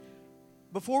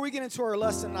Before we get into our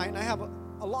lesson tonight, and I have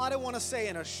a lot I want to say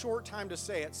in a short time to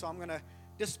say it, so I'm going to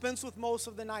dispense with most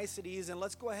of the niceties, and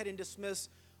let's go ahead and dismiss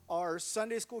our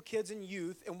Sunday school kids and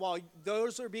youth. And while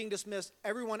those are being dismissed,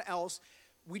 everyone else,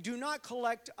 we do not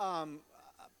collect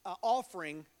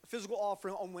physical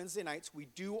offering on Wednesday nights. We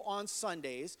do on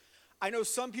Sundays. I know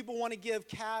some people want to give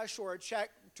cash or a check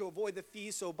to avoid the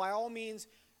fee, so by all means,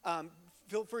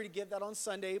 feel free to give that on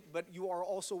Sunday, but you are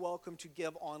also welcome to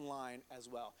give online as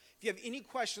well. If you have any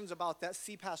questions about that,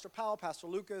 see Pastor Powell, Pastor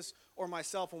Lucas, or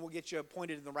myself, and we'll get you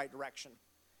pointed in the right direction.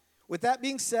 With that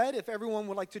being said, if everyone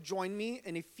would like to join me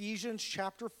in Ephesians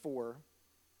chapter 4.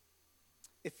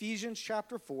 Ephesians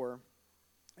chapter 4.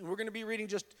 And we're going to be reading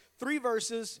just 3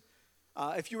 verses.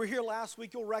 If you were here last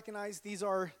week, you'll recognize these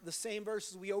are the same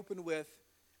verses we opened with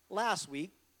last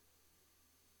week.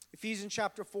 Ephesians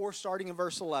chapter 4, starting in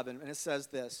verse 11, and it says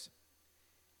this: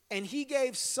 "And he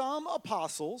gave some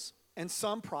apostles, and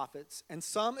some prophets, and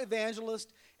some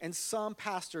evangelists, and some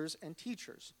pastors and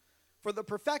teachers, for the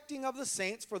perfecting of the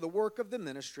saints, for the work of the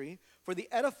ministry, for the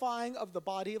edifying of the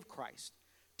body of Christ,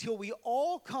 till we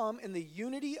all come in the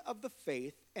unity of the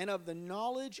faith and of the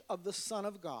knowledge of the Son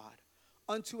of God,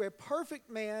 unto a perfect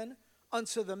man,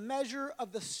 unto the measure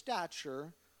of the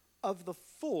stature of the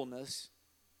fullness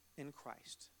in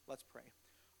Christ." Let's pray.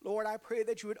 Lord, I pray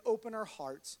that you would open our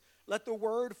hearts. Let the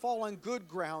word fall on good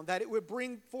ground, that it would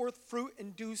bring forth fruit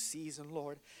in due season,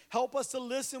 Lord. Help us to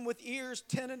listen with ears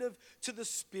tentative to the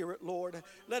Spirit, Lord.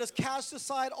 Let us cast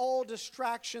aside all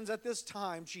distractions at this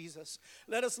time, Jesus.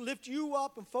 Let us lift you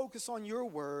up and focus on your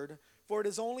word, for it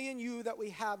is only in you that we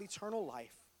have eternal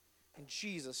life. In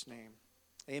Jesus' name,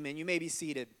 amen. You may be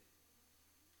seated.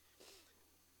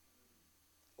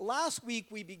 Last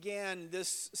week, we began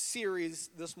this series,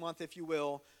 this month, if you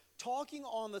will, talking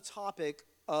on the topic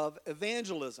of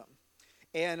evangelism.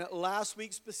 And last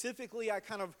week, specifically, I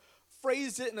kind of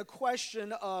phrased it in a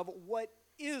question of what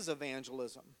is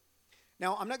evangelism?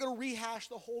 Now, I'm not going to rehash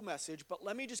the whole message, but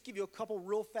let me just give you a couple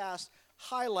real fast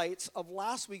highlights of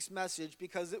last week's message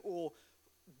because it will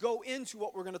go into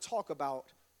what we're going to talk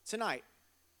about tonight.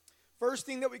 First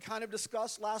thing that we kind of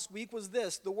discussed last week was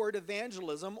this: the word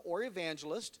evangelism or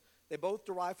evangelist, they both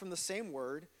derive from the same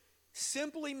word,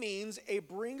 simply means a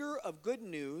bringer of good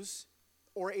news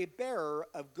or a bearer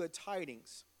of good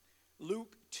tidings.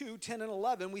 Luke 2, 10 and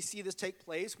 11, we see this take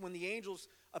place when the angels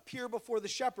appear before the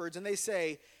shepherds and they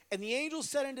say, "And the angels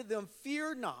said unto them,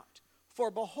 Fear not, for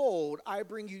behold, I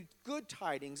bring you good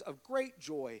tidings of great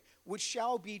joy, which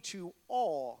shall be to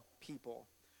all people.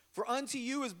 For unto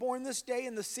you is born this day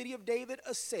in the city of David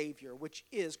a Savior, which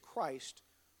is Christ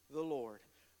the Lord."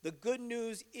 The good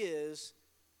news is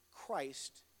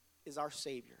Christ is our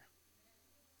Savior.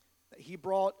 That he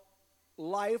brought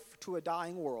life to a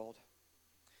dying world.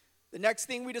 The next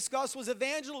thing we discussed was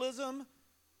evangelism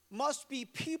must be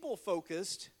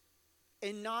people-focused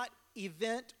and not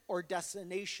event or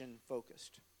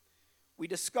destination-focused. We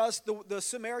discussed the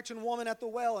Samaritan woman at the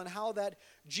well and how that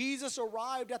Jesus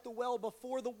arrived at the well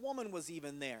before the woman was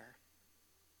even there.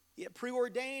 He had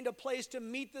preordained a place to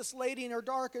meet this lady in her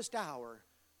darkest hour.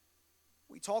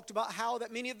 We talked about how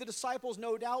that many of the disciples,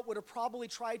 no doubt, would have probably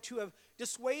tried to have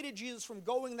dissuaded Jesus from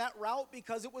going that route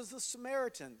because it was the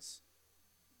Samaritans,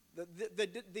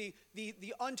 the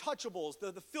untouchables,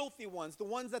 the filthy ones, the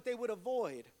ones that they would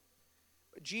avoid.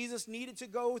 But Jesus needed to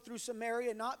go through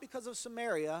Samaria, not because of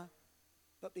Samaria,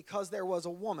 but because there was a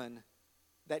woman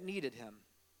that needed him.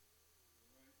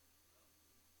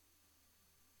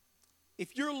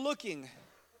 If you're looking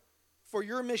for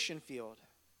your mission field,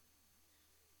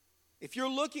 if you're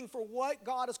looking for what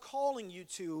God is calling you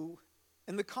to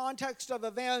in the context of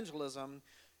evangelism,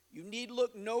 you need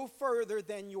look no further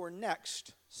than your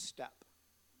next step.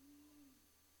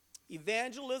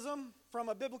 Evangelism, from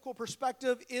a biblical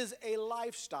perspective, is a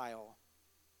lifestyle,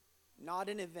 not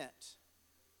an event.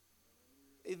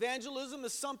 Evangelism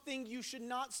is something you should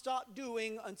not stop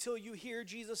doing until you hear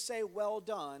Jesus say, "Well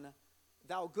done,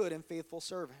 thou good and faithful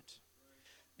servant."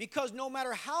 Because no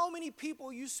matter how many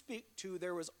people you speak to,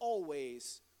 there is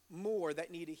always more that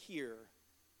need to hear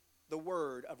the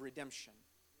word of redemption.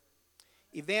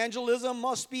 Evangelism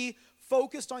must be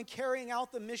focused on carrying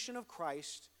out the mission of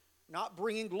Christ, not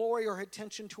bringing glory or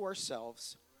attention to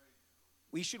ourselves.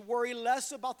 We should worry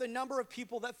less about the number of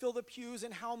people that fill the pews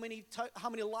and how many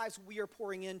lives we are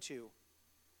pouring into.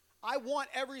 I want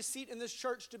every seat in this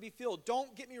church to be filled.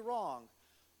 Don't get me wrong.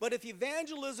 But if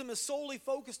evangelism is solely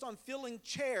focused on filling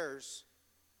chairs,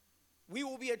 we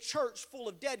will be a church full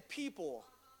of dead people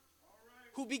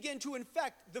who begin to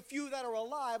infect the few that are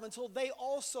alive until they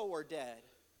also are dead.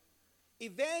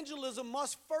 evangelism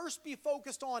must first be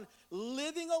focused on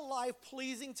living a life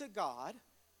pleasing to God.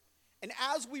 And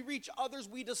as we reach others,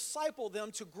 we disciple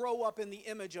them to grow up in the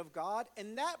image of God.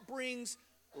 And that brings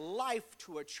life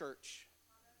to a church.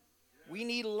 We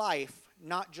need life,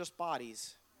 not just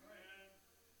bodies.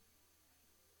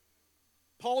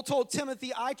 Paul told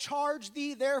Timothy, I charge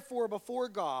thee therefore before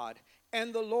God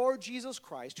and the Lord Jesus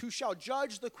Christ, who shall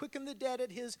judge the quick and the dead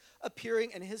at his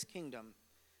appearing in his kingdom.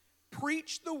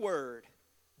 Preach the word,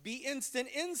 be instant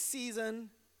in season,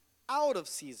 out of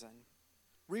season.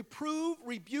 Reprove,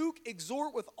 rebuke,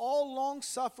 exhort with all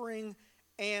long-suffering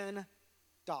and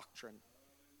doctrine.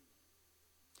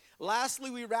 Lastly,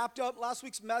 we wrapped up last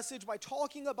week's message by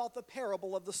talking about the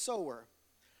parable of the sower.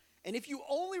 And if you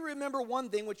only remember one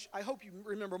thing, which I hope you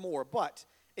remember more, but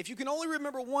if you can only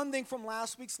remember one thing from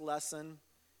last week's lesson,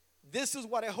 this is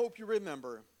what I hope you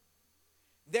remember.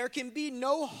 There can be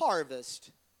no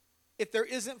harvest if there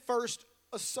isn't first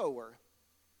a sower.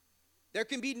 There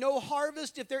can be no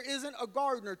harvest if there isn't a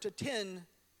gardener to tend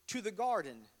to the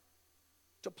garden,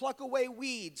 to pluck away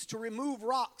weeds, to remove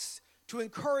rocks, to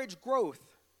encourage growth.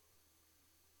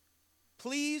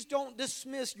 Please don't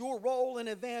dismiss your role in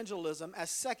evangelism as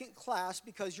second class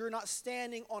because you're not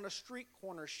standing on a street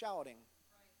corner shouting.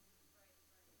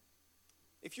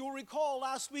 If you'll recall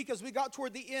last week as we got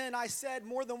toward the end, I said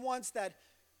more than once that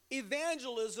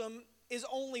evangelism is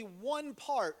only one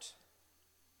part,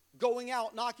 going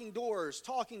out, knocking doors,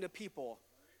 talking to people.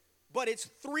 But it's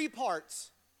three parts: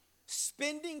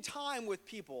 spending time with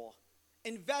people,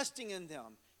 investing in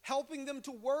them, helping them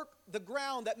to work the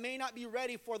ground that may not be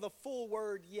ready for the full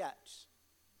word yet.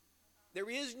 There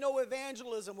is no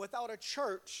evangelism without a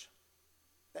church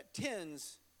that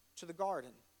tends to the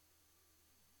garden.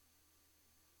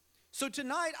 So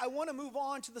tonight I want to move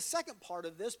on to the second part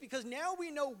of this, because now we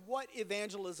know what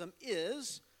evangelism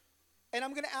is, and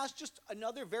I'm going to ask just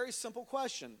another very simple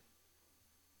question.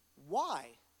 Why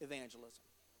evangelism?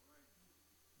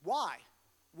 Why?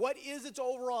 What is its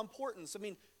overall importance? I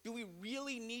mean, do we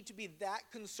really need to be that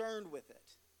concerned with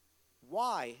it?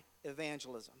 Why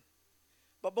evangelism?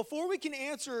 But before we can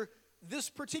answer this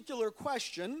particular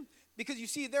question, because you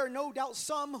see, there are no doubt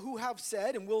some who have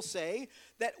said and will say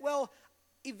that, well,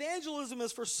 evangelism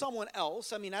is for someone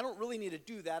else. I mean, I don't really need to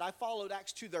do that. I followed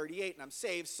Acts 2:38 and I'm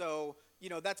saved, so,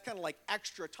 that's kind of like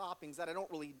extra toppings that I don't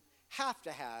really have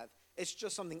to have. It's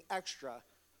just something extra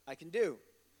I can do.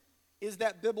 Is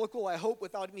that biblical? I hope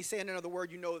without me saying another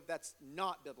word, you know that that's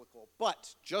not biblical.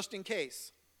 But just in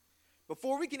case,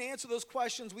 before we can answer those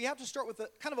questions, we have to start with a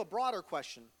kind of a broader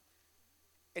question.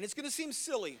 And it's going to seem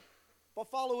silly, but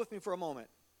follow with me for a moment.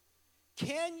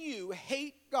 Can you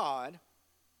hate God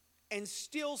and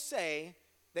still say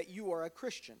that you are a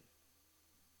Christian?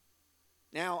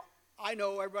 Now, I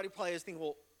know everybody probably is thinking,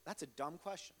 well, that's a dumb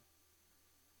question.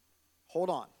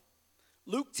 Hold on.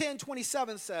 Luke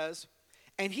 10:27 says,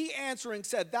 and he answering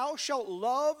said, thou shalt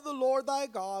love the Lord thy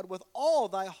God with all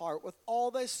thy heart, with all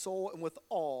thy soul, and with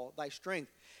all thy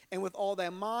strength, and with all thy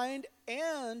mind,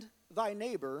 and thy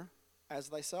neighbor as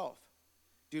thyself.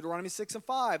 Deuteronomy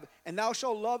 6:5, and thou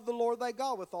shalt love the Lord thy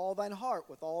God with all thine heart,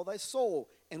 with all thy soul,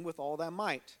 and with all thy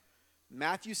might.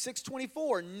 Matthew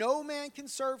 6:24, no man can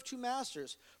serve two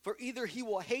masters, for either he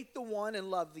will hate the one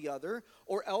and love the other,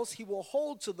 or else he will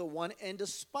hold to the one and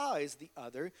despise the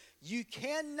other. You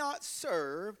cannot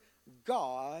serve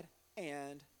God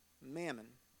and mammon.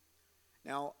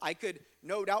 Now, I could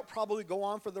no doubt probably go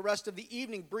on for the rest of the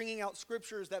evening bringing out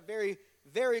scriptures that very,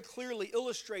 very clearly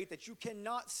illustrate that you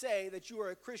cannot say that you are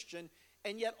a Christian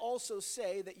and yet also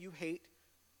say that you hate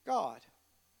God.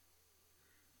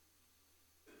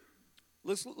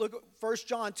 Let's look at 1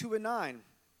 John 2:9.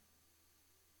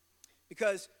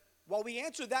 Because while we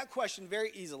answer that question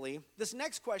very easily, this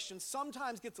next question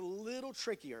sometimes gets a little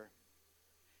trickier.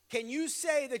 Can you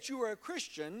say that you are a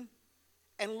Christian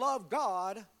and love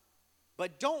God,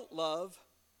 but don't love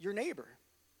your neighbor?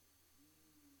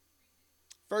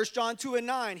 1 John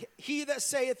 2:9, he that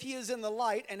saith he is in the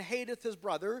light and hateth his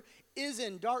brother is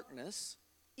in darkness,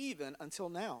 even until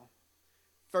now.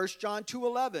 1 John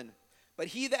 2:11, but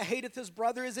he that hateth his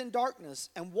brother is in darkness,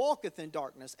 and walketh in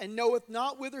darkness, and knoweth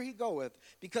not whither he goeth,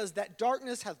 because that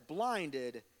darkness hath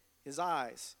blinded his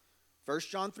eyes.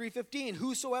 1 John 3:15,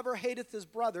 whosoever hateth his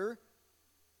brother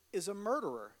is a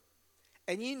murderer.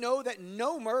 And ye know that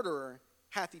no murderer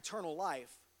hath eternal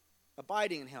life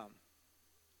abiding in him.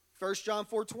 1 John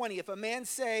 4:20, if a man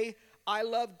say, I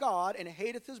love God, and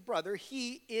hateth his brother,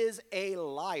 he is a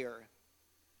liar.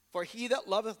 For he that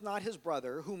loveth not his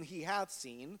brother, whom he hath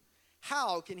seen,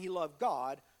 how can he love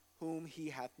God, whom he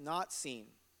hath not seen?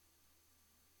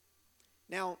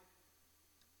 Now,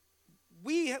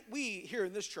 we here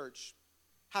in this church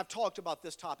have talked about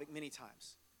this topic many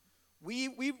times.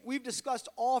 We've discussed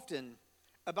often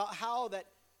about how that,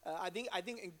 I think,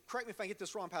 and correct me if I get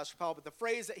this wrong, Pastor Powell, but the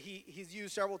phrase that he's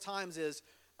used several times is,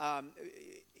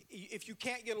 if you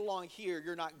can't get along here,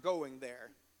 you're not going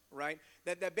there, right?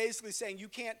 That basically saying you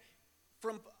can't,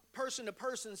 from person to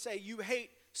person, say you hate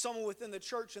someone within the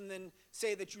church and then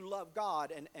say that you love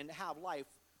God and have life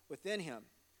within him.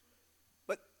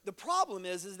 But the problem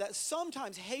is that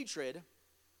sometimes hatred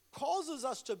causes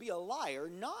us to be a liar,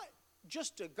 not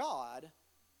just to God,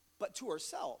 but to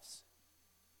ourselves.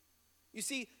 You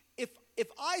see, if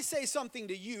I say something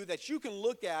to you that you can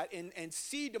look at and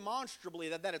see demonstrably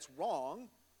that it's wrong,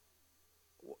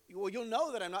 well, you'll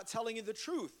know that I'm not telling you the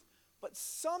truth. But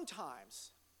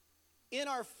sometimes in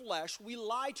our flesh, we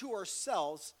lie to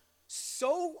ourselves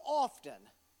so often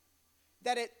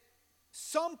that at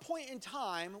some point in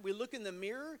time, we look in the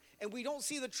mirror and we don't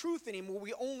see the truth anymore.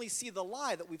 We only see the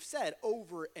lie that we've said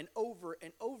over and over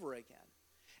and over again.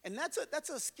 And that's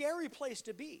a scary place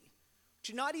to be,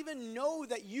 to not even know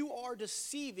that you are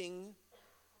deceiving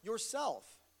yourself.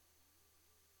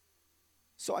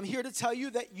 So I'm here to tell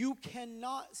you that you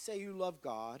cannot say you love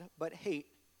God but hate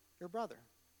your brother.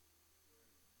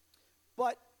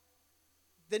 But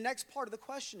the next part of the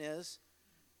question is,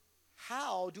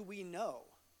 how do we know?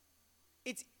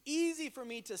 It's easy for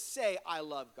me to say I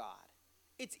love God.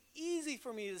 It's easy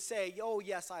for me to say, oh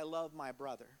yes, I love my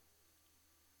brother.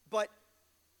 But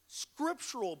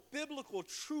scriptural, biblical,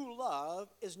 true love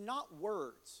is not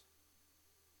words,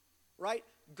 right?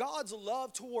 God's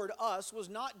love toward us was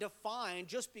not defined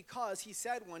just because he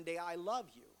said one day, I love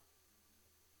you,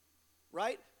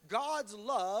 right? God's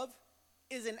love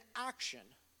is an action,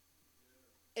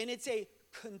 and it's a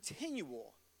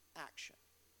continual action.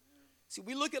 See,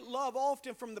 we look at love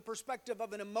often from the perspective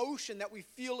of an emotion that we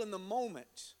feel in the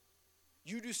moment.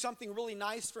 You do something really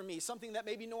nice for me, something that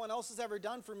maybe no one else has ever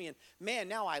done for me, and man,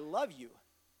 now I love you.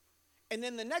 And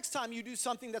then the next time you do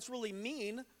something that's really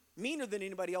meaner than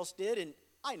anybody else did, and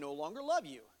I no longer love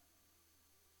you.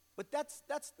 But that's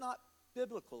not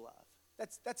biblical love.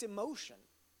 That's emotion.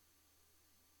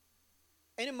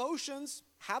 And emotions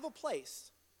have a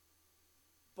place.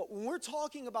 But when we're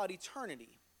talking about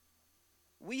eternity,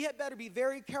 we had better be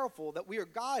very careful that we are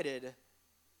guided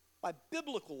by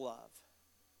biblical love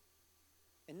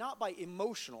and not by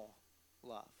emotional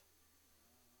love.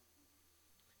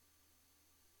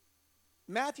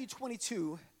 Matthew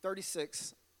 22,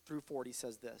 36 through 40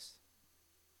 says this.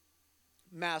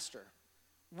 Master,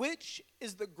 which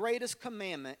is the greatest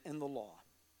commandment in the law?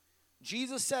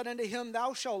 Jesus said unto him,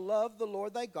 Thou shalt love the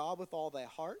Lord thy God with all thy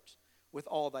heart, with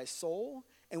all thy soul,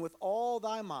 and with all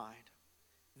thy mind.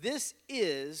 This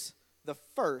is the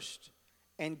first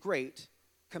and great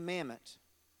commandment.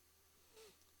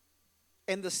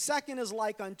 And the second is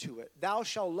like unto it. Thou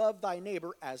shalt love thy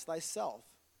neighbor as thyself.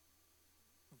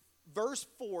 Verse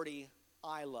 40,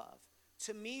 I love.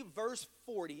 To me, verse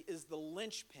 40 is the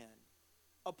linchpin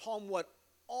upon what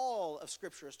all of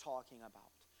Scripture is talking about.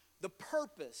 The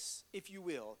purpose, if you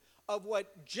will, of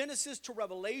what Genesis to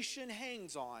Revelation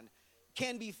hangs on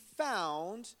can be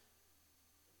found,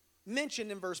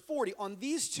 mentioned in verse 40, on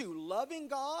these two, loving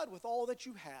God with all that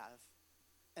you have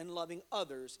and loving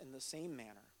others in the same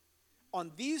manner.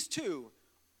 On these two,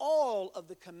 all of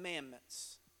the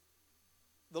commandments,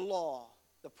 the law,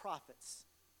 the prophets,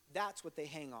 that's what they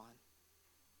hang on.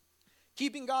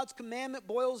 Keeping God's commandment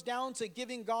boils down to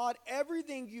giving God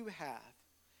everything you have.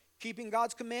 Keeping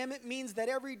God's commandment means that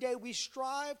every day we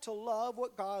strive to love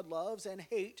what God loves and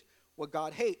hate what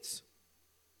God hates.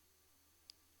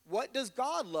 What does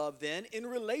God love then in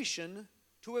relation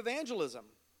to evangelism?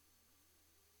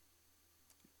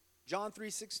 John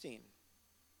 3:16.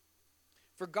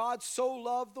 For God so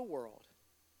loved the world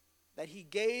that he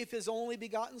gave his only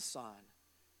begotten Son,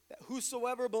 that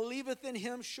whosoever believeth in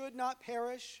him should not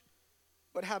perish,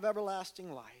 but have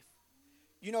everlasting life.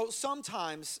 You know,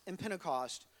 sometimes in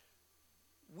Pentecost,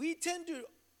 we tend to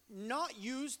not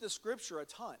use the scripture a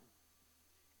ton.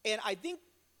 And I think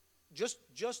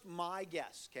just my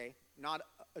guess, okay, not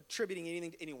attributing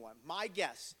anything to anyone, my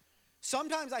guess,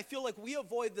 sometimes I feel like we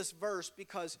avoid this verse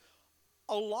because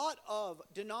a lot of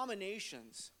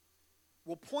denominations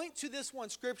will point to this one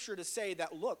scripture to say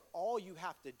that, look, all you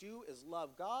have to do is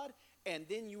love God and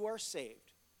then you are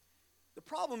saved. The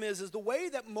problem is the way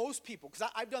that most people, because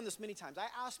I've done this many times, I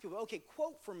ask people, okay,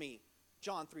 quote for me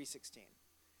John 3:16.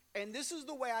 And this is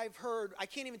the way I've heard, I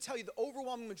can't even tell you, the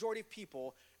overwhelming majority of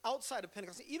people outside of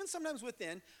Pentecost, even sometimes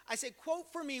within, I say,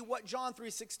 quote for me what John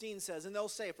 3:16 says, and they'll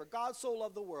say, for God so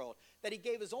loved the world that he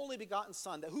gave his only begotten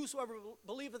Son, that whosoever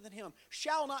believeth in him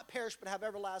shall not perish but have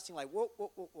everlasting life. Whoa,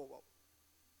 whoa, whoa, whoa, whoa.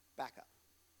 Back up.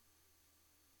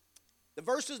 The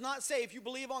verse does not say if you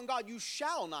believe on God, you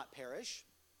shall not perish.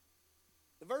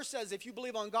 The verse says if you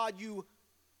believe on God, you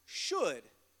should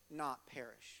not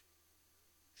perish.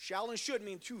 Shall and should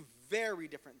mean two very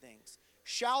different things.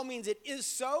 Shall means it is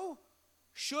so.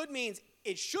 Should means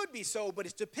it should be so, but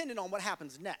it's dependent on what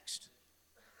happens next.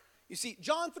 You see,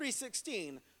 John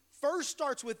 3:16 first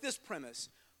starts with this premise.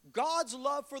 God's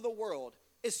love for the world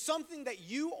is something that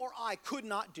you or I could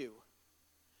not do.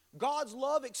 God's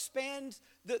love expands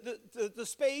the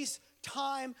space,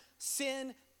 time,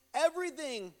 sin,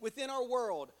 everything within our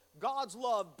world. God's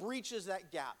love breaches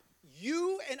that gap.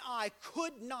 You and I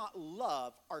could not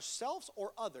love ourselves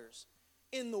or others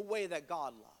in the way that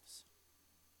God loves.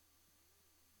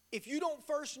 If you don't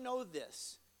first know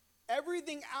this,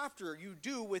 everything after you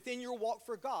do within your walk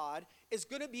for God is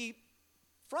going to be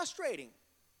frustrating.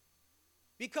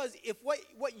 Because if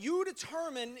what you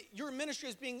determine your ministry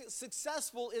as being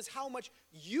successful is how much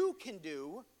you can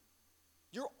do,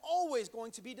 you're always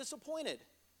going to be disappointed.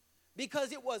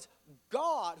 Because it was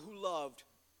God who loved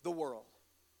the world.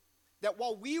 That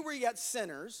while we were yet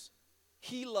sinners,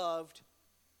 he loved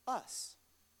us.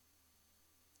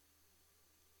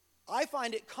 I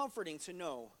find it comforting to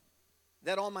know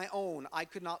that on my own, I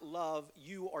could not love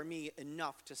you or me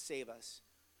enough to save us.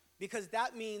 Because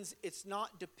that means it's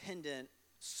not dependent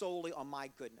solely on my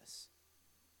goodness,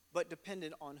 but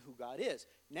dependent on who God is.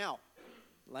 Now,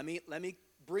 let me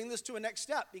bring this to a next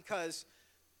step, because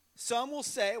some will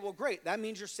say, well, great, that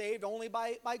means you're saved only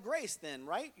by grace then,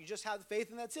 right? You just have the faith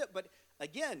and that's it. But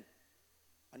again,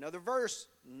 another verse,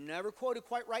 never quoted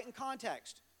quite right in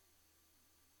context.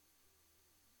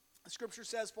 The scripture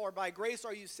says, for by grace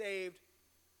are you saved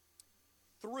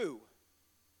through.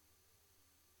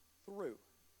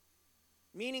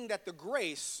 Meaning that the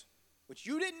grace, which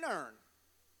you didn't earn,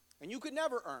 and you could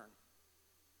never earn,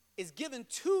 is given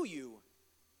to you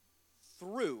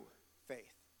through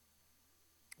faith.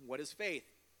 What is faith?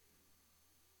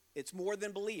 It's more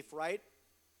than belief, right?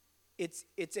 It's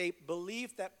a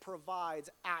belief that provides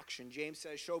action. James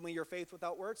says, show me your faith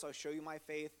without works, I'll show you my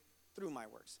faith through my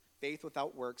works. Faith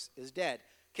without works is dead.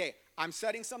 Okay, I'm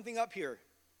setting something up here.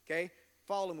 Okay,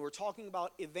 follow me. We're talking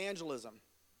about evangelism.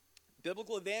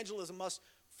 Biblical evangelism must,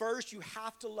 first, you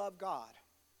have to love God.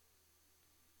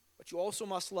 But you also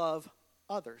must love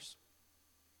others.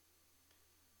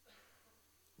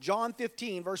 John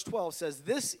 15, verse 12 says,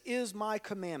 this is my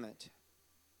commandment,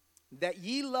 that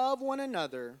ye love one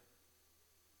another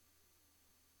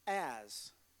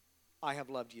as I have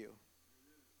loved you.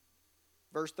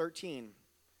 Verse 13,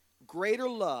 greater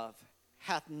love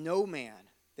hath no man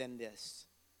than this,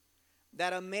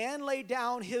 that a man lay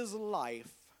down his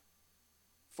life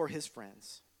for his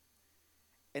friends.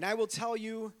 And I will tell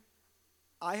you,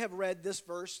 I have read this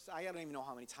verse, I don't even know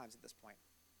how many times at this point.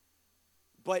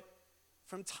 But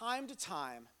from time to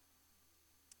time,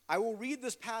 I will read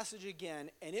this passage again,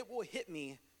 and it will hit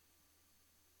me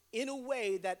in a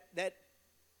way that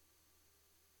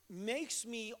makes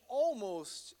me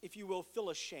almost, if you will, feel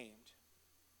ashamed.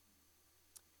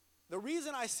 The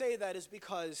reason I say that is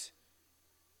because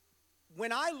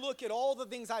when I look at all the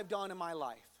things I've done in my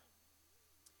life,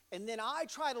 and then I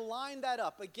try to line that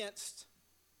up against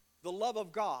the love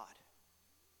of God,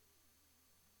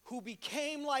 who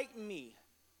became like me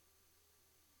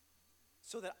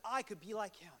so that I could be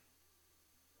like him.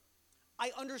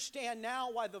 I understand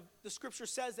now why the scripture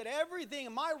says that everything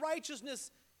in my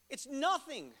righteousness, it's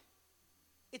nothing.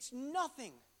 It's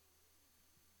nothing.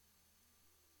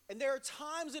 And there are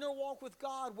times in our walk with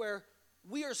God where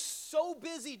we are so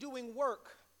busy doing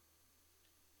work,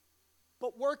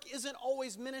 but work isn't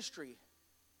always ministry.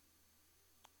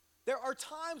 There are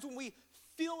times when we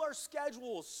feel our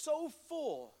schedules so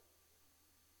full,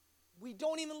 we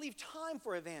don't even leave time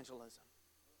for evangelism.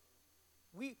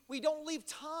 We don't leave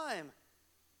time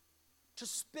to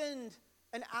spend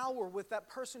an hour with that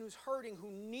person who's hurting,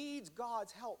 who needs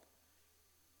God's help.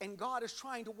 And God is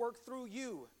trying to work through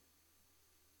you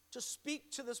to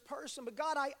speak to this person. But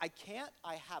God, I can't.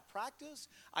 I have practice.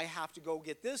 I have to go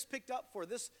get this picked up for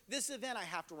this event. I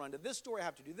have to run to this store. I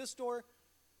have to do this store.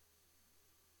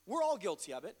 We're all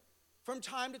guilty of it. From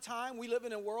time to time, we live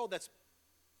in a world that's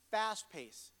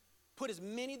fast-paced. Put as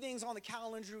many things on the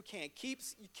calendar as you can.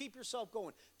 Keep yourself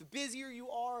going. The busier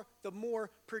you are, the more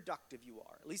productive you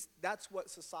are. At least that's what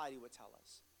society would tell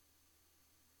us.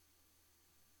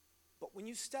 But when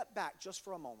you step back just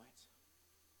for a moment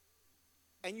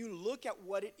and you look at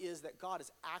what it is that God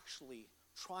is actually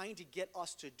trying to get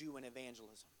us to do in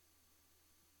evangelism,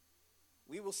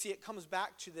 we will see it comes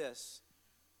back to this,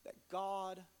 that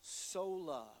God so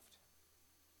loved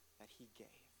that he gave.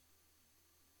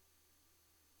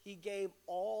 He gave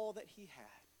all that he had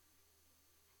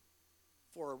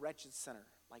for a wretched sinner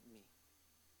like me.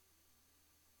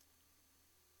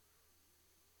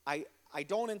 I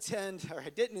don't intend, or I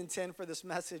didn't intend for this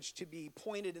message to be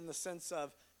pointed in the sense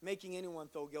of making anyone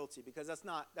feel guilty, because that's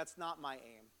not my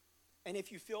aim. And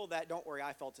if you feel that, don't worry,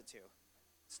 I felt it too.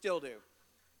 Still do.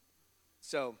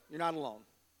 So, you're not alone.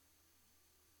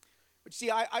 But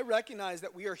see, I recognize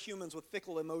that we are humans with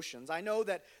fickle emotions. I know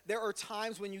that there are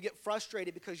times when you get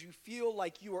frustrated because you feel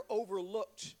like you are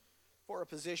overlooked for a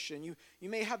position. You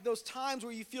may have those times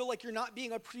where you feel like you're not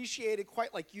being appreciated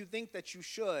quite like you think that you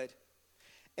should.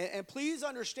 And please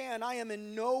understand, I am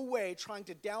in no way trying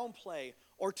to downplay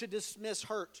or to dismiss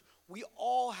hurt. We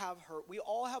all have hurt. We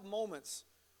all have moments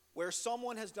where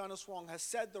someone has done us wrong, has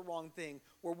said the wrong thing,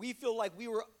 where we feel like we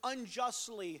were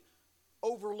unjustly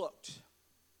overlooked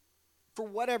for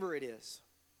whatever it is.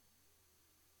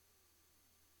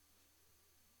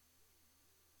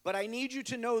 But I need you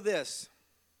to know this.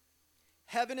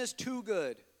 Heaven is too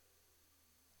good,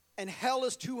 and hell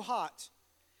is too hot,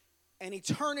 and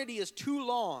eternity is too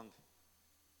long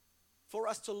for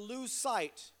us to lose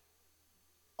sight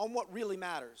on what really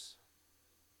matters.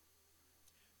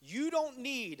 You don't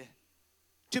need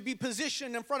to be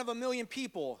positioned in front of 1 million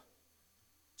people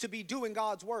to be doing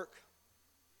God's work.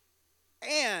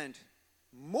 And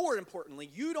more importantly,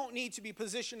 you don't need to be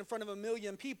positioned in front of 1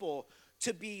 million people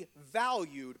to be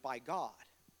valued by God.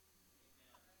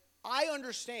 I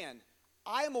understand.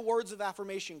 I am a words of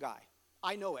affirmation guy.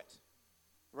 I know it,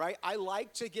 right? I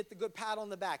like to get the good pat on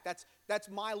the back. That's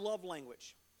my love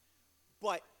language.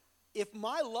 But if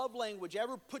my love language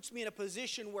ever puts me in a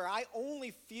position where I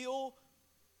only feel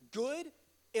good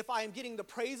if I am getting the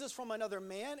praises from another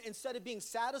man instead of being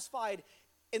satisfied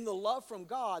in the love from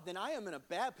God, then I am in a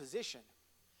bad position.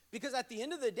 Because at the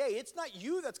end of the day, it's not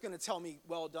you that's going to tell me,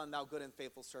 well done, thou good and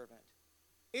faithful servant.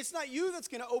 It's not you that's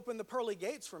going to open the pearly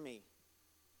gates for me.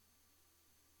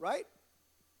 Right?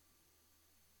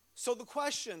 So the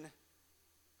question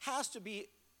has to be,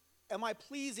 am I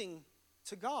pleasing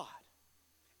to God?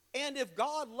 And if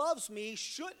God loves me,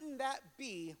 shouldn't that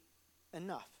be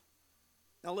enough?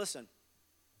 Now listen,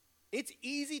 it's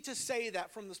easy to say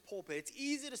that from this pulpit. It's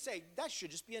easy to say, that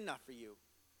should just be enough for you.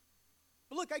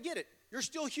 But look, I get it. You're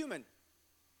still human.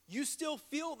 You still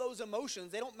feel those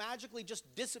emotions. They don't magically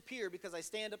just disappear because I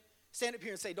stand up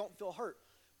here and say, don't feel hurt.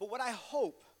 But what I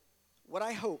hope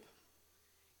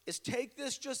is take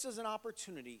this just as an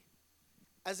opportunity,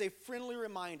 as a friendly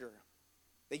reminder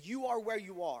that you are where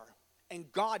you are, and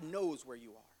God knows where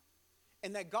you are,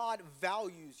 and that God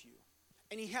values you,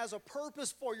 and he has a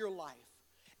purpose for your life,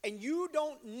 and you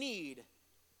don't need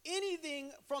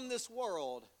anything from this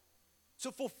world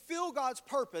to fulfill God's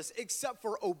purpose except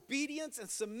for obedience and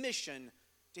submission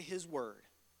to his word.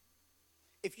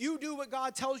 If you do what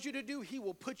God tells you to do, he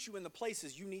will put you in the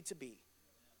places you need to be.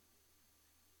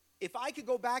 If I could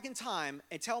go back in time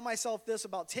and tell myself this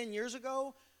about 10 years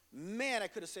ago, man, I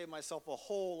could have saved myself a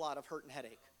whole lot of hurt and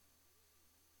headache.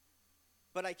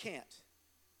 But I can't.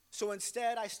 So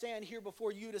instead, I stand here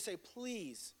before you to say,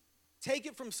 please, take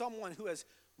it from someone who has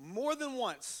more than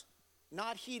once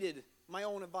not heeded my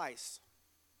own advice.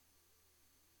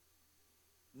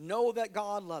 Know that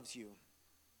God loves you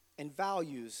and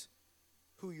values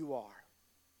who you are.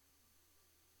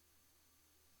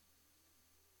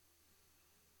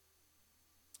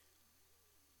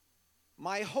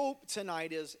 My hope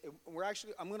tonight is,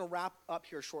 I'm going to wrap up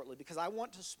here shortly because I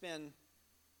want to spend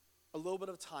a little bit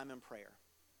of time in prayer.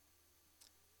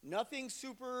 Nothing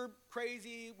super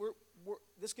crazy.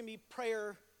 This can be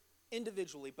prayer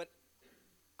individually, but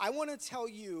I want to tell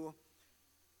you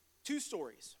 2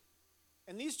 stories.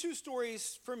 And these 2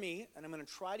 stories for me, and I'm going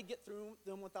to try to get through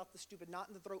them without the stupid knot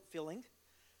in the throat feeling,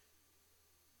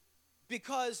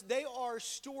 because they are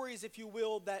stories, if you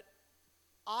will, that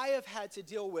I have had to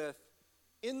deal with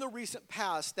in the recent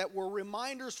past that were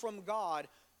reminders from God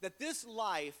that this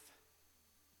life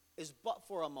is but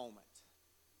for a moment.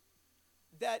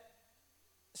 That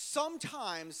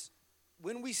sometimes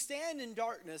when we stand in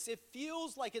darkness, it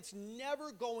feels like it's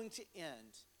never going to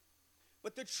end.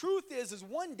 But the truth is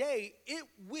one day it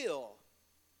will.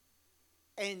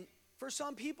 And for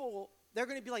some people, they're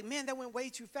going to be like, man, that went way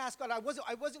too fast. God, I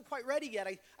wasn't quite ready yet.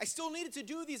 I still needed to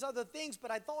do these other things,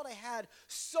 but I thought I had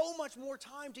so much more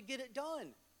time to get it done.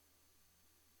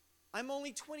 I'm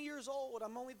only 20 years old.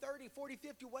 I'm only 30, 40,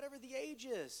 50, whatever the age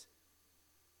is.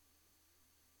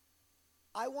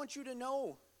 I want you to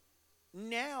know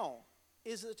now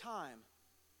is the time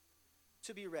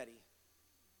to be ready.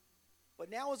 But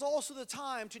now is also the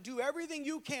time to do everything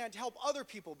you can to help other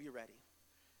people be ready.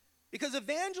 Because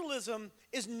evangelism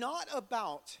is not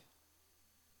about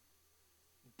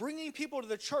bringing people to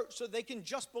the church so they can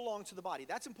just belong to the body.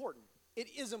 That's important. It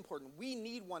is important. We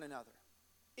need one another.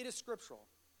 It is scriptural.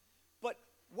 But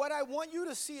what I want you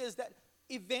to see is that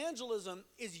evangelism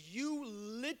is you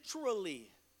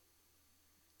literally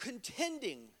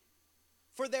contending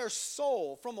for their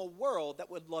soul from a world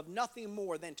that would love nothing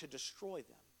more than to destroy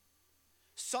them.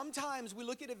 Sometimes we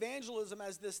look at evangelism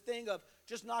as this thing of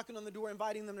just knocking on the door,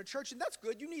 inviting them to church, and that's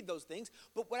good. You need those things.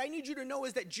 But what I need you to know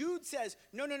is that Jude says,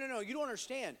 no, you don't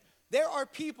understand. There are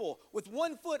people with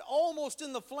one foot almost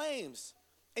in the flames,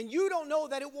 and you don't know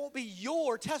that it won't be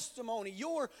your testimony,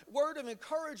 your word of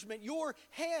encouragement, your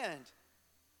hand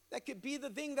that could be the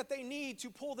thing that they need to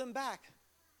pull them back.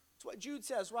 That's what Jude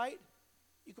says, right?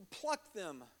 You can pluck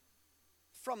them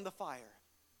from the fire.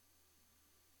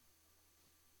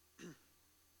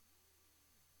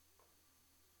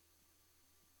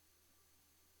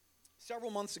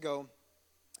 Several months ago,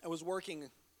 I was working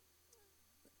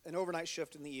an overnight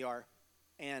shift in the ER,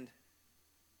 and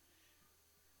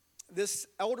this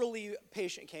elderly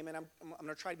patient came in. I'm going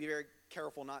to try to be very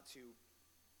careful not to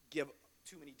give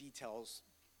too many details,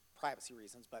 privacy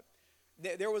reasons, but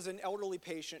there was an elderly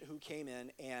patient who came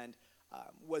in and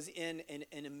was in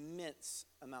an immense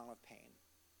amount of pain.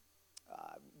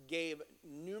 Gave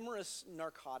numerous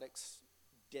narcotics,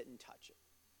 didn't touch it.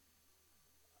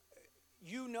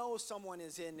 You know someone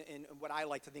is in what I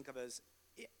like to think of as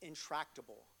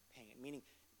intractable pain, meaning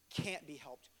can't be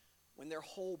helped, when their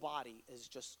whole body is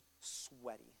just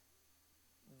sweaty.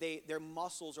 Their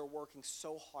muscles are working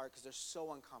so hard because they're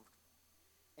so uncomfortable.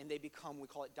 And they become, we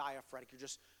call it diaphoretic. You're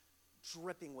just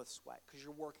dripping with sweat because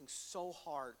you're working so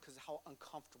hard because of how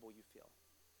uncomfortable you feel.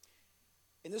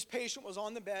 And this patient was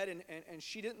on the bed, and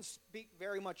she didn't speak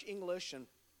very much English, and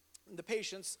the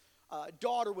patient's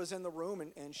daughter was in the room,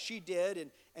 and she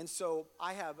did, and so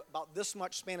I have about this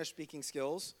much Spanish-speaking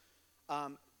skills.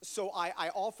 So I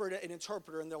offered an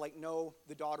interpreter, and they're like, no,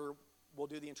 the daughter will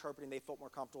do the interpreting. They felt more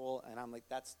comfortable, and I'm like,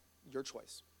 that's your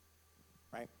choice,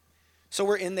 right? So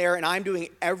we're in there, and I'm doing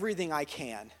everything I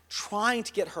can, trying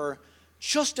to get her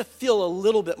just to feel a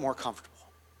little bit more comfortable.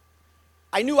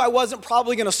 I knew I wasn't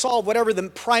probably going to solve whatever the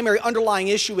primary underlying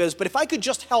issue is, but if I could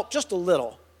just help just a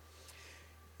little,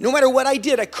 no matter what I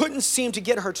did, I couldn't seem to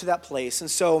get her to that place. And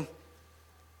so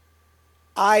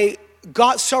I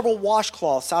got several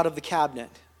washcloths out of the cabinet,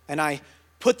 and I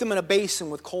put them in a basin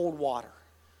with cold water,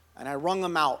 and I wrung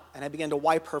them out, and I began to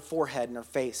wipe her forehead and her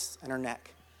face and her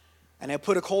neck. And I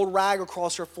put a cold rag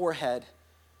across her forehead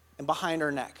and behind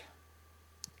her neck.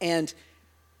 And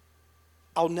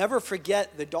I'll never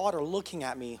forget the daughter looking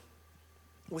at me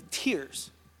with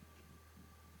tears.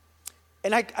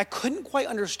 And I couldn't quite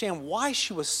understand why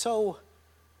she was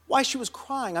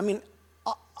crying. I mean,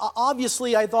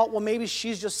 obviously I thought, well, maybe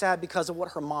she's just sad because of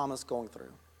what her mom is going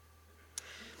through.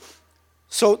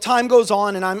 So time goes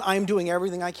on, and I'm doing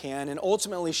everything I can, and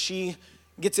ultimately she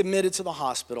gets admitted to the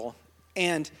hospital.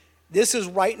 And this is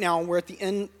right now, we're at the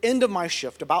end of my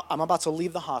shift. I'm about to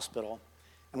leave the hospital.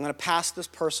 I'm going to pass this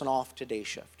person off to day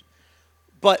shift.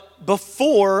 But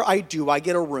before I do, I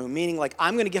get a room, meaning like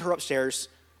I'm going to get her upstairs.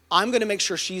 I'm going to make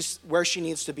sure she's where she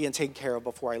needs to be and taken care of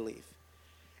before I leave.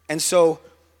 And so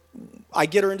I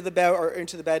get her into the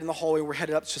bed in the hallway. We're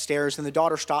headed up the stairs, and the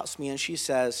daughter stops me, and she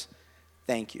says,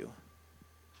 "Thank you."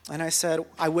 And I said,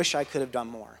 "I wish I could have done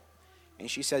more." And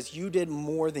she says, "You did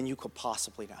more than you could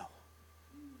possibly know."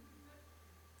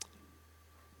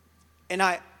 And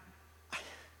I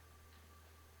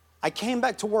came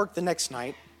back to work the next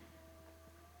night,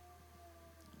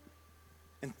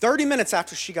 and 30 minutes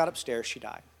after she got upstairs, she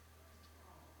died.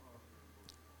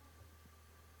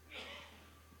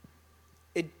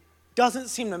 It doesn't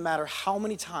seem to matter how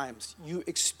many times you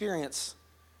experience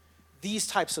these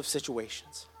types of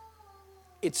situations,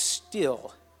 it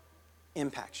still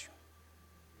impacts you.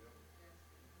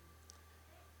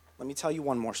 Let me tell you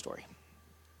one more story,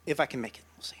 if I can make it.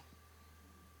 We'll see.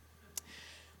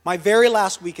 My very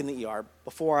last week in the ER,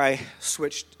 before I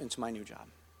switched into my new job,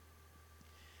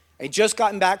 I had just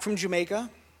gotten back from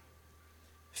Jamaica,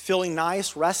 feeling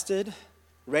nice, rested,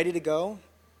 ready to go.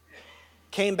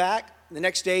 Came back, the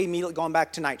next day, immediately going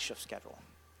back to night shift schedule.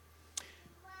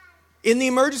 In the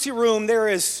emergency room, there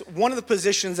is one of the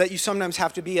positions that you sometimes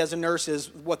have to be as a nurse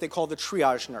is what they call the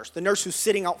triage nurse, the nurse who's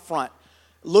sitting out front,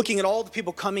 looking at all the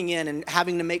people coming in and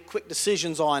having to make quick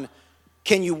decisions on,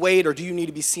 can you wait or do you need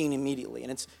to be seen immediately?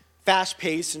 And it's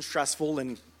fast-paced and stressful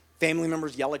and family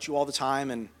members yell at you all the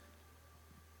time, and,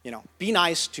 be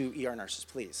nice to ER nurses,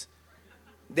 please.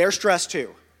 They're stressed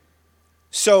too.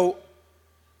 So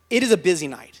it is a busy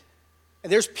night.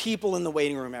 And there's people in the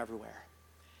waiting room everywhere.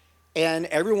 And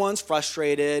everyone's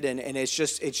frustrated, and it's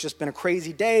just been a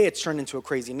crazy day. It's turned into a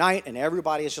crazy night, and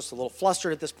everybody is just a little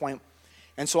flustered at this point.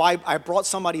 And so I brought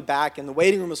somebody back, and the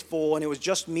waiting room was full, and it was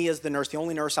just me as the nurse, the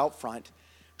only nurse out front,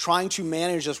 trying to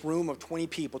manage this room of 20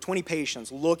 people, 20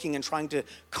 patients, looking and trying to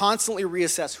constantly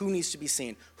reassess who needs to be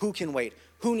seen, who can wait,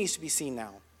 who needs to be seen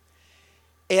now.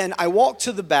 And I walked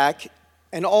to the back,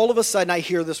 and all of a sudden I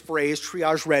hear this phrase,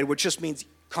 triage red, which just means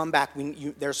come back,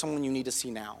 there's someone you need to see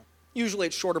now. Usually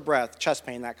it's short of breath, chest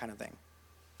pain, that kind of thing.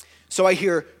 So I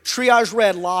hear triage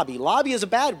red lobby. Lobby is a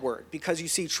bad word because you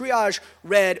see triage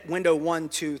red window 1,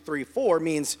 2, 3, 4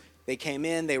 means they came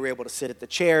in, they were able to sit at the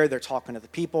chair, they're talking to the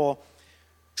people.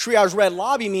 Triage red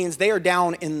lobby means they are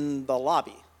down in the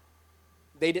lobby.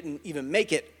 They didn't even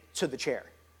make it to the chair.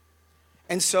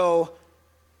 And so,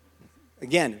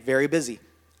 again, very busy.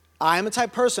 I'm a type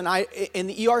of person, in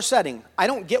the ER setting, I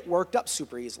don't get worked up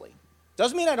super easily.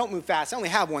 Doesn't mean I don't move fast. I only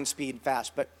have one speed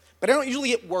fast, but I don't usually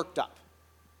get worked up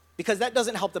because that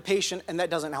doesn't help the patient and that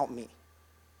doesn't help me.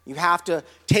 You have to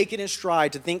take it in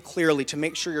stride to think clearly to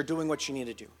make sure you're doing what you need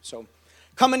to do. So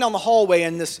coming down the hallway,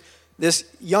 and this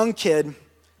young kid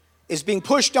is being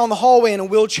pushed down the hallway in a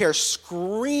wheelchair,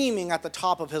 screaming at the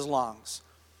top of his lungs,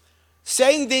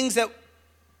 saying things that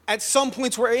at some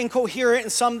points were incoherent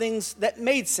and some things that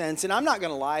made sense. And I'm not going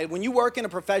to lie, when you work in a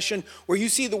profession where you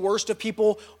see the worst of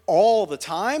people all the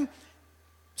time,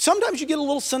 sometimes you get a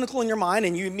little cynical in your mind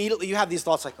and you have these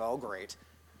thoughts like, oh, great.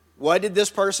 What did this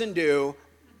person do?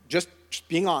 Just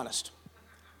being honest.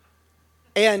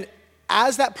 And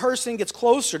as that person gets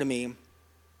closer to me,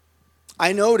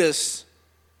 I notice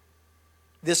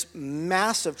this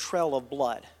massive trail of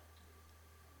blood.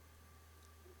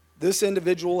 This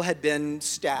individual had been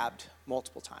stabbed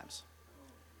multiple times.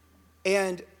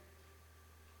 And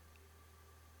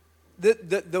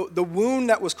the wound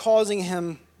that was causing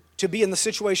him to be in the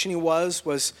situation he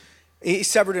was he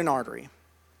severed an artery.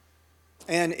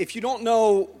 And if you don't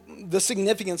know the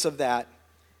significance of that,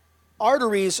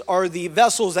 arteries are the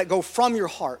vessels that go from your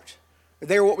heart.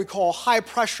 They're what we call high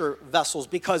pressure vessels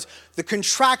because the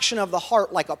contraction of the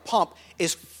heart, like a pump,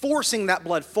 is forcing that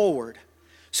blood forward.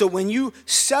 So when you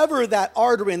sever that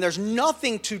artery and there's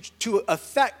nothing to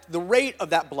affect the rate of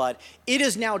that blood, it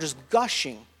is now just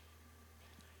gushing.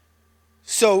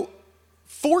 So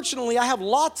fortunately, I have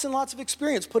lots and lots of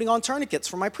experience putting on tourniquets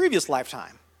from my previous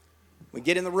lifetime. We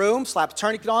get in the room, slap a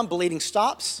tourniquet on, bleeding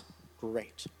stops.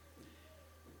 Great.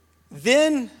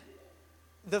 Then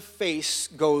the face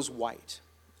goes white.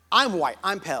 I'm white,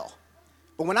 I'm pale.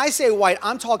 But when I say white,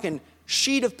 I'm talking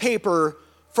sheet of paper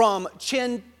from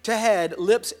chin to head,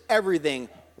 lips, everything,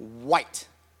 white.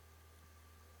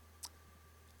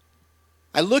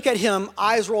 I look at him,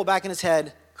 eyes roll back in his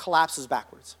head, collapses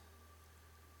backwards.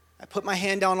 I put my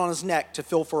hand down on his neck to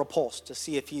feel for a pulse, to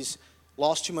see if he's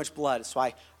lost too much blood. So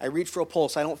I reach for a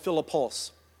pulse. I don't feel a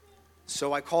pulse.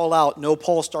 So I call out, no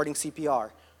pulse, starting CPR.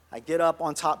 I get up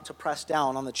on top to press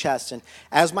down on the chest, and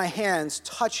as my hands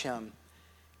touch him,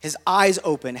 his eyes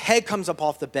open, head comes up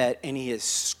off the bed, and he is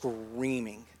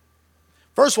screaming.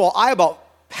 First of all, I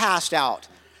about passed out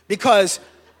because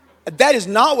that is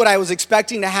not what I was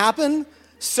expecting to happen.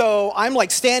 So I'm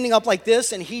like standing up like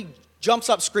this, and he jumps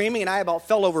up screaming, and I about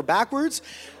fell over backwards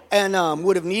and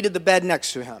would have needed the bed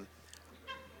next to him.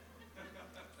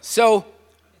 So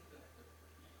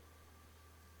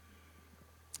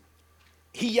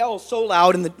he yelled so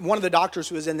loud, and one of the doctors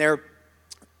who was in there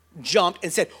jumped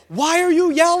and said, "Why are you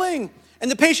yelling?"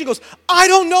 And the patient goes, "I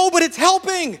don't know, but it's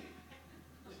helping."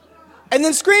 And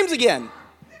then screams again.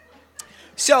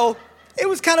 So it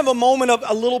was kind of a moment of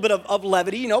a little bit of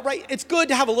levity, right? It's good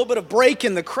to have a little bit of break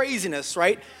in the craziness,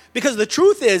 right? Because the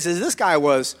truth is this guy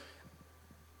was,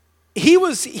 let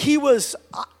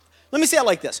me say it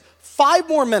like this. 5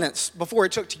 more minutes before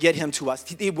it took to get him to us,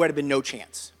 there would have been no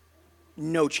chance.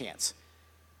 No chance.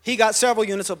 He got several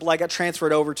units of blood, got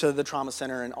transferred over to the trauma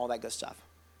center and all that good stuff.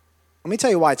 Let me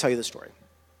tell you why I tell you this story.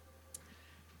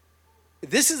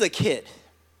 This is a kid.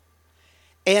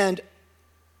 And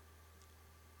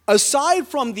aside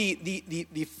from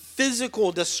the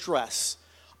physical distress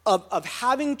of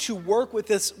having to work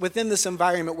within this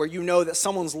environment where you know that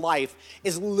someone's life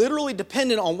is literally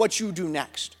dependent on what you do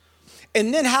next,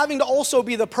 and then having to also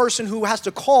be the person who has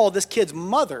to call this kid's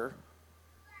mother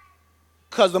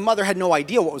because the mother had no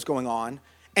idea what was going on,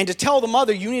 and to tell the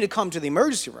mother you need to come to the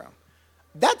emergency room,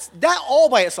 that all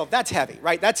by itself, that's heavy,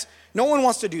 right? No one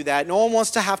wants to do that. No one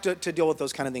wants to have to deal with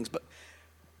those kind of things. But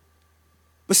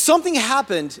But something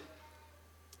happened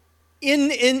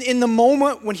in the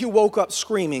moment when he woke up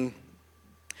screaming,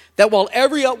 that while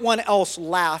everyone else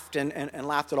laughed and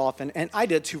laughed it off, and I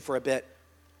did too for a bit,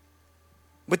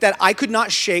 but that I could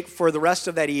not shake for the rest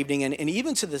of that evening and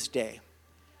even to this day,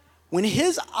 when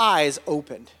his eyes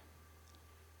opened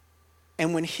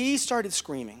and when he started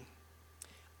screaming,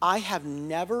 I have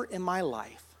never in my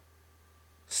life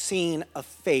seen a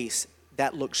face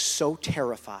that looked so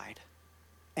terrified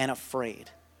and afraid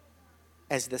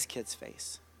as this kid's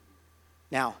face.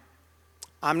 Now,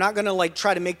 I'm not going to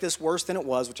try to make this worse than it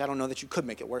was, which I don't know that you could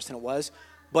make it worse than it was,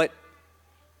 but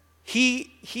he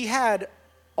had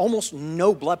almost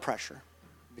no blood pressure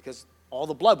because all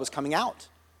the blood was coming out.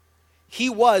 He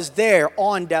was there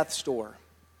on death's door.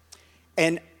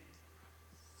 And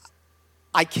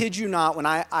I kid you not when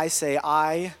I say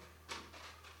I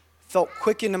felt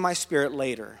quickened in my spirit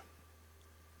later.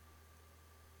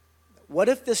 What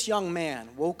if this young man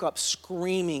woke up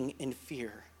screaming in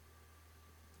fear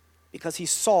because he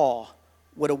saw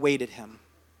what awaited him?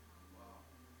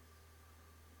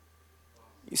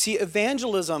 You see,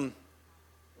 evangelism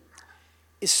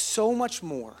is so much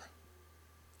more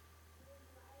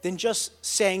than just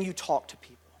saying you talk to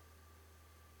people.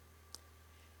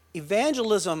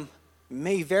 Evangelism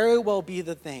may very well be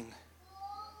the thing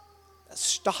that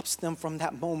stops them from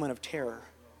that moment of terror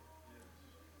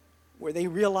where they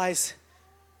realize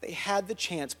they had the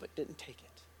chance but didn't take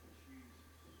it.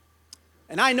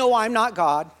 And I know I'm not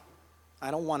God. I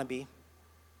don't want to be.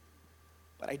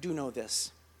 But I do know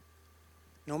this.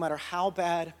 No matter how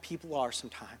bad people are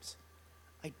sometimes,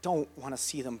 I don't want to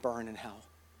see them burn in hell.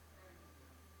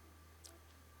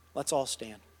 Let's all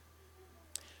stand.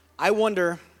 I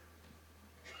wonder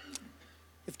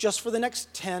if just for the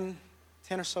next 10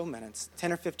 or so minutes,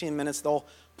 10 or 15 minutes, they'll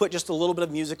put just a little bit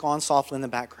of music on softly in the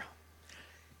background.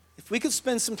 If we could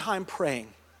spend some time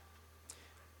praying,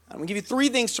 I'm going to give you 3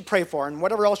 things to pray for, and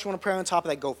whatever else you want to pray on top of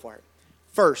that, go for it.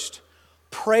 First,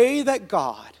 pray that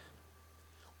God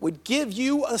would give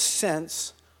you a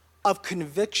sense of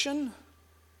conviction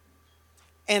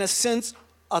and a sense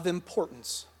of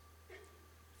importance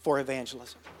for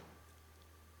evangelism.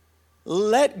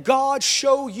 Let God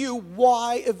show you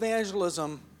why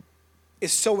evangelism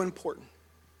is so important.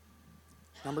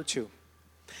 Number 2,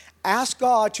 ask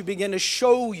God to begin to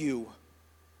show you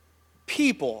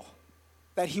people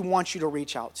that he wants you to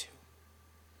reach out to.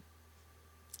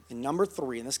 And number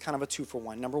 3, and this is kind of a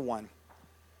 2-for-1. Number 1,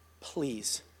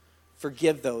 please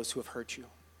forgive those who have hurt you,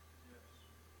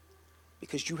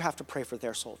 because you have to pray for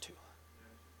their soul too.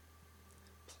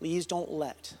 Please don't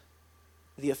let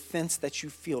the offense that you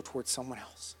feel towards someone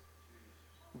else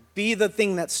be the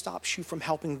thing that stops you from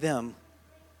helping them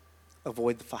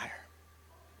avoid the fire.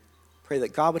 Pray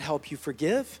that God would help you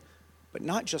forgive, but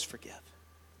not just forgive.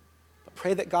 But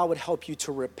pray that God would help you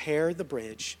to repair the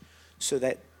bridge so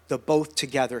that the both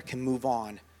together can move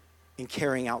on in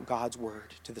carrying out God's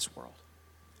word to this world.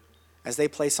 As they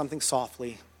play something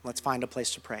softly, let's find a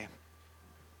place to pray.